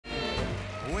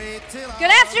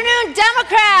Good afternoon,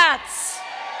 Democrats.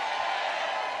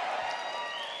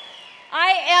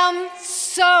 I am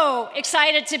so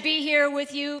excited to be here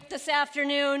with you this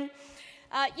afternoon.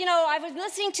 You know, I was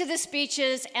listening to the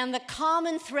speeches, and the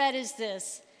common thread is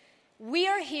this. We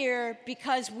are here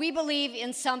because we believe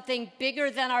in something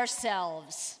bigger than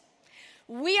ourselves.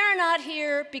 We are not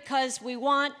here because we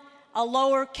want a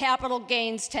lower capital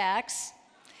gains tax.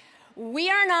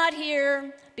 We are not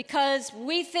here because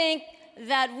we think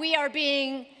that we are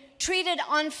being treated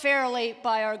unfairly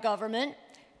by our government.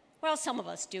 Well, some of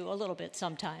us do, a little bit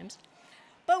sometimes.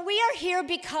 But we are here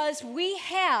because we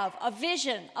have a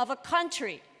vision of a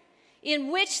country in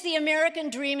which the American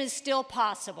dream is still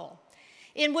possible,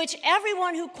 in which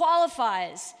everyone who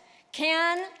qualifies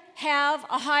can have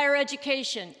a higher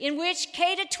education, in which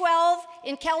K-12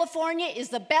 in California is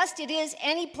the best it is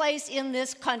any place in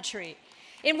this country,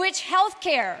 in which health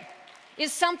care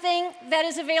is something that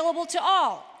is available to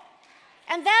all.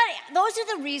 And those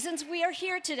are the reasons we are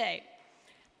here today.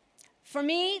 For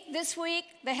me, this week,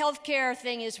 the health care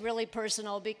thing is really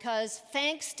personal because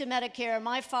thanks to Medicare,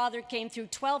 my father came through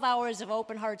 12 hours of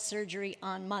open heart surgery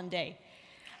on Monday.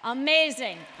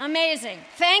 Amazing, amazing.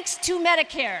 Thanks to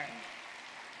Medicare.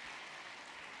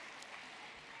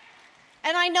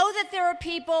 And I know that there are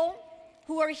people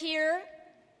who are here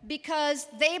because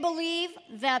they believe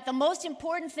that the most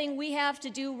important thing we have to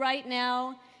do right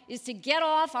now is to get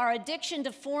off our addiction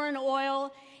to foreign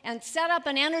oil and set up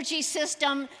an energy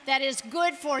system that is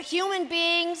good for human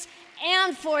beings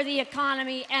and for the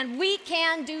economy, and we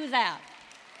can do that.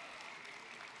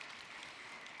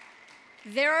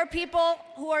 There are people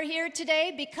who are here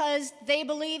today because they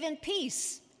believe in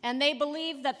peace, and they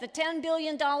believe that the $10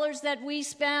 billion that we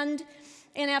spend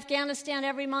in Afghanistan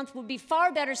every month would be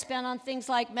far better spent on things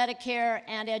like Medicare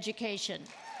and education.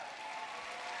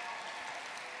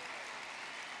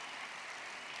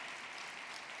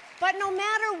 But no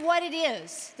matter what it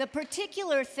is, the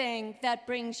particular thing that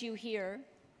brings you here,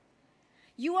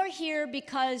 you are here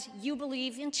because you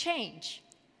believe in change.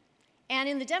 And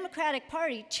in the Democratic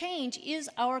Party, change is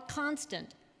our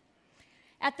constant.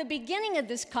 At the beginning of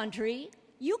this country,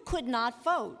 you could not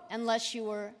vote unless you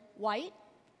were white,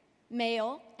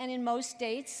 male, and in most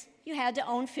states, you had to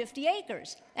own 50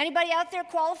 acres. Anybody out there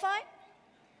qualify?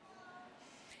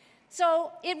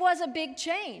 So it was a big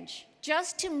change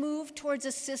just to move towards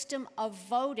a system of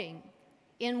voting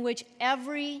in which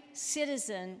every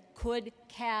citizen could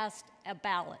cast a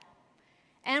ballot.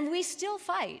 And we still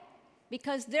fight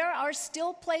because there are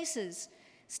still places,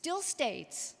 still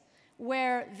states,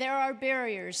 where there are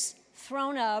barriers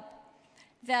thrown up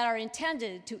that are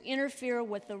intended to interfere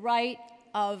with the right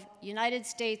of United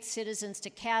States citizens to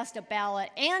cast a ballot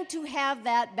and to have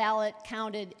that ballot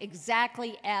counted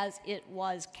exactly as it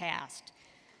was cast.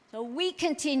 So we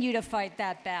continue to fight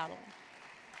that battle.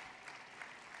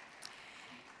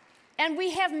 And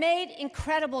we have made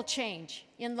incredible change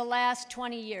in the last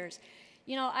 20 years.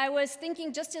 You know, I was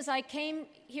thinking just as I came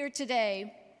here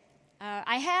today,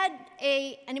 I had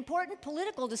an important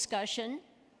political discussion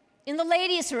in the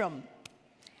ladies' room.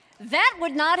 That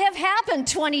would not have happened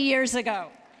 20 years ago.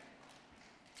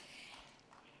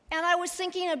 And I was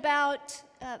thinking about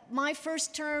my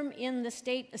first term in the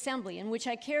state assembly, in which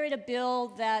I carried a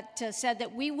bill that said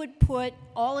that we would put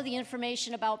all of the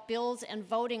information about bills and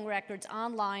voting records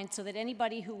online so that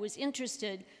anybody who was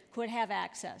interested could have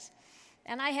access.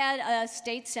 And I had a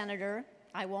state senator,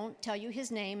 I won't tell you his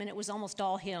name, and it was almost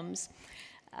all hymns,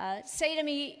 say to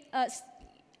me,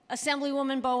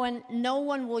 Assemblywoman Bowen, no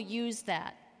one will use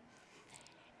that.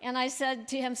 And I said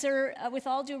to him, sir, with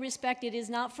all due respect, it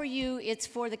is not for you, it's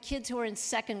for the kids who are in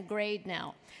second grade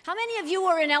now. How many of you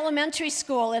were in elementary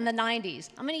school in the 90s?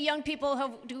 How many young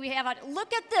people do we have out?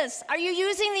 Look at this. Are you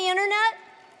using the internet?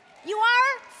 You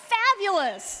are?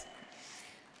 Fabulous.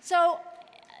 So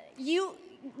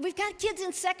we've got kids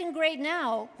in second grade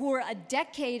now who are a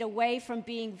decade away from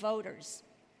being voters.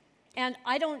 And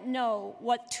I don't know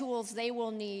what tools they will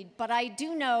need, but I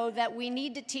do know that we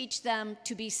need to teach them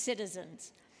to be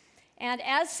citizens. And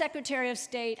as Secretary of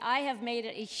State, I have made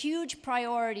it a huge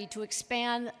priority to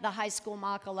expand the high school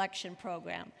mock election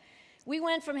program. We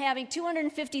went from having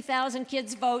 250,000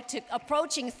 kids vote to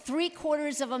approaching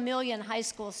 750,000 high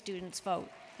school students vote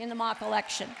in the mock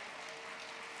election.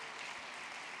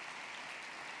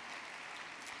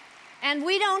 And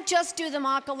we don't just do the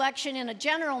mock election in a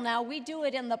general now, we do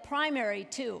it in the primary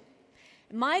too.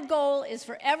 My goal is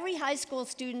for every high school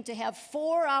student to have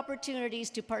 4 opportunities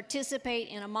to participate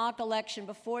in a mock election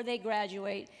before they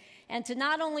graduate, and to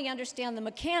not only understand the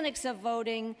mechanics of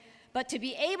voting, but to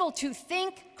be able to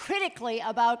think critically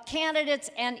about candidates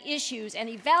and issues and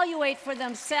evaluate for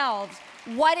themselves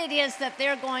what it is that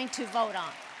they're going to vote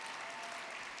on.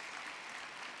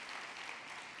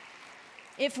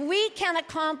 If we can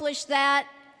accomplish that,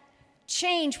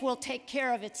 change will take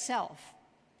care of itself,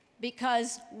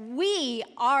 because we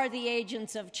are the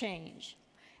agents of change.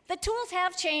 The tools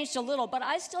have changed a little, but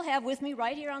I still have with me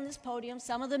right here on this podium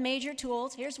some of the major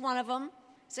tools. Here's one of them.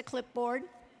 It's a clipboard.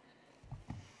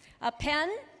 A pen,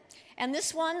 and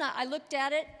this one, I looked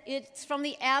at it. It's from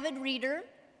the Avid Reader,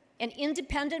 an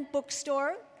independent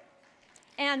bookstore.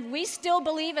 And we still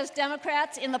believe as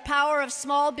Democrats in the power of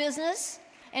small business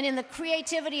and in the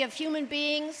creativity of human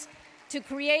beings to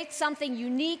create something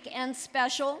unique and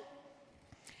special.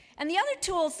 And the other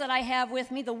tools that I have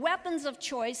with me, the weapons of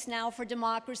choice now for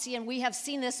democracy, and we have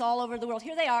seen this all over the world.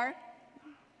 Here they are.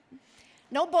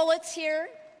 No bullets here,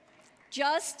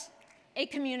 just a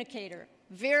communicator.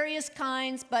 Various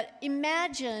kinds, but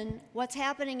imagine what's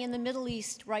happening in the Middle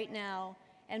East right now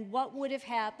and what would have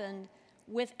happened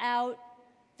without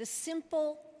the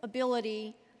simple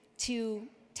ability to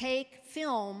take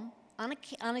film on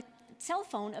a cell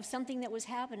phone of something that was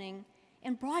happening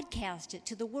and broadcast it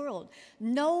to the world.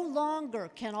 No longer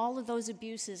can all of those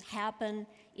abuses happen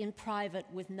in private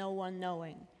with no one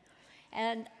knowing.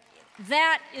 And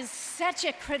that is such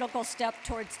a critical step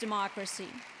towards democracy.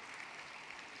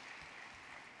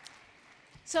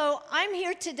 So I'm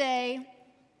here today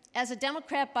as a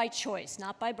Democrat by choice,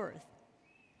 not by birth.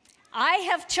 I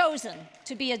have chosen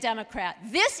to be a Democrat.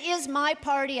 This is my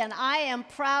party, and I am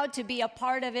proud to be a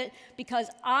part of it because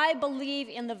I believe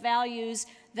in the values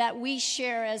that we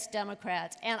share as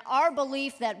Democrats and our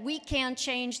belief that we can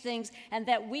change things and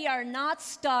that we are not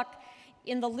stuck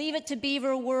in the Leave It to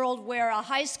Beaver world where a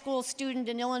high school student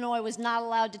in Illinois was not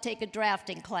allowed to take a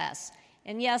drafting class.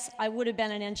 And yes, I would have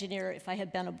been an engineer if I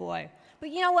had been a boy. But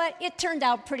you know what? It turned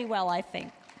out pretty well, I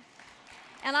think.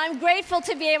 And I'm grateful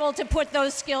to be able to put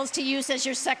those skills to use as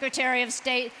your Secretary of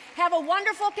State. Have a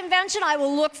wonderful convention. I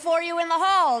will look for you in the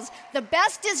halls. The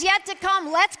best is yet to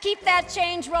come. Let's keep that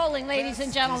change rolling, ladies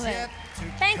and gentlemen.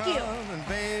 Thank you.